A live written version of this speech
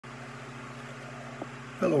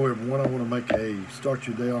Hello everyone, I want to make a Start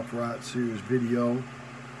Your Day Off Right series video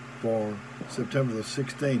for September the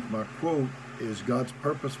 16th. My quote is, God's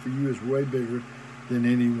purpose for you is way bigger than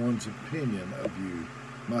anyone's opinion of you.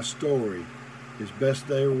 My story is best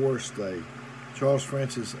day or worst day. Charles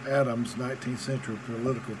Francis Adams, 19th century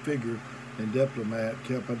political figure and diplomat,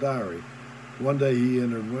 kept a diary. One day he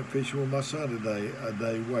went fishing with my son today, a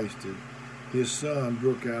day wasted. His son,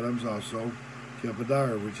 Brooke Adams, also kept a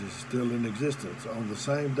diary which is still in existence. On the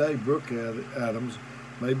same day, Brooke Adams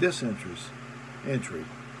made this entry.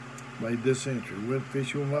 Went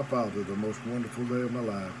fishing with my father, the most wonderful day of my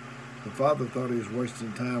life. The father thought he was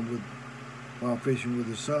wasting time while fishing with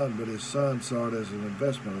his son, but his son saw it as an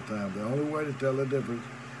investment of time. The only way to tell the difference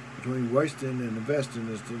between wasting and investing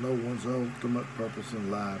is to know one's ultimate purpose in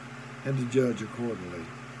life and to judge accordingly.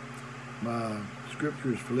 My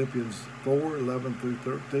scripture is Philippians 4:11 through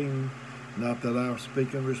 13. Not that I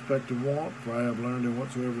speak in respect of want, for I have learned in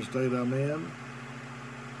whatsoever state I'm in,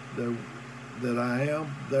 that I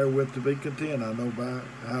am therewith to be content. I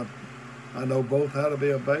know both how to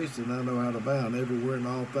be abased and I know how to abound. Everywhere in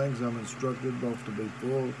all things I'm instructed both to be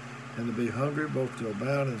full and to be hungry, both to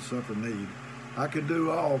abound and suffer need. I can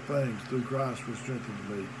do all things through Christ which strengthens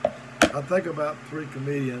me. I think about three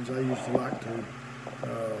comedians I used to like to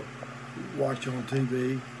watch on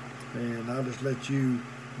TV, and I'll just let you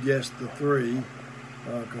guess the three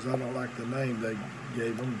because I don't like the name they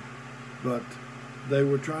gave them, but they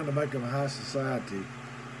were trying to make them high society,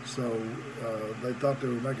 so they thought they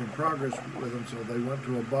were making progress with them, so they went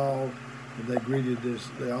to a ball and they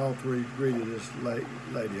all three greeted this lady,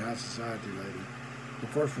 high society lady. The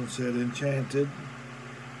first one said enchanted,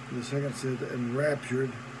 the second said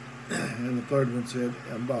enraptured, and the third one said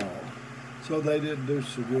embalmed. So they didn't do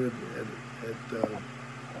so good at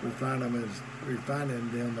refining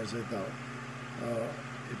them as they thought.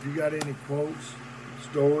 If you got any quotes,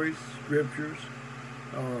 stories, scriptures,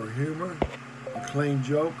 or humor, a clean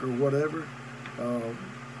joke or whatever,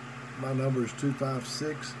 my number is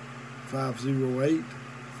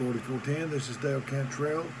 256-508-4410. This is Dale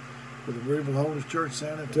Cantrell with the Greenville Holiness Church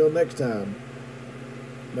saying until next time,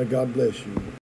 may God bless you.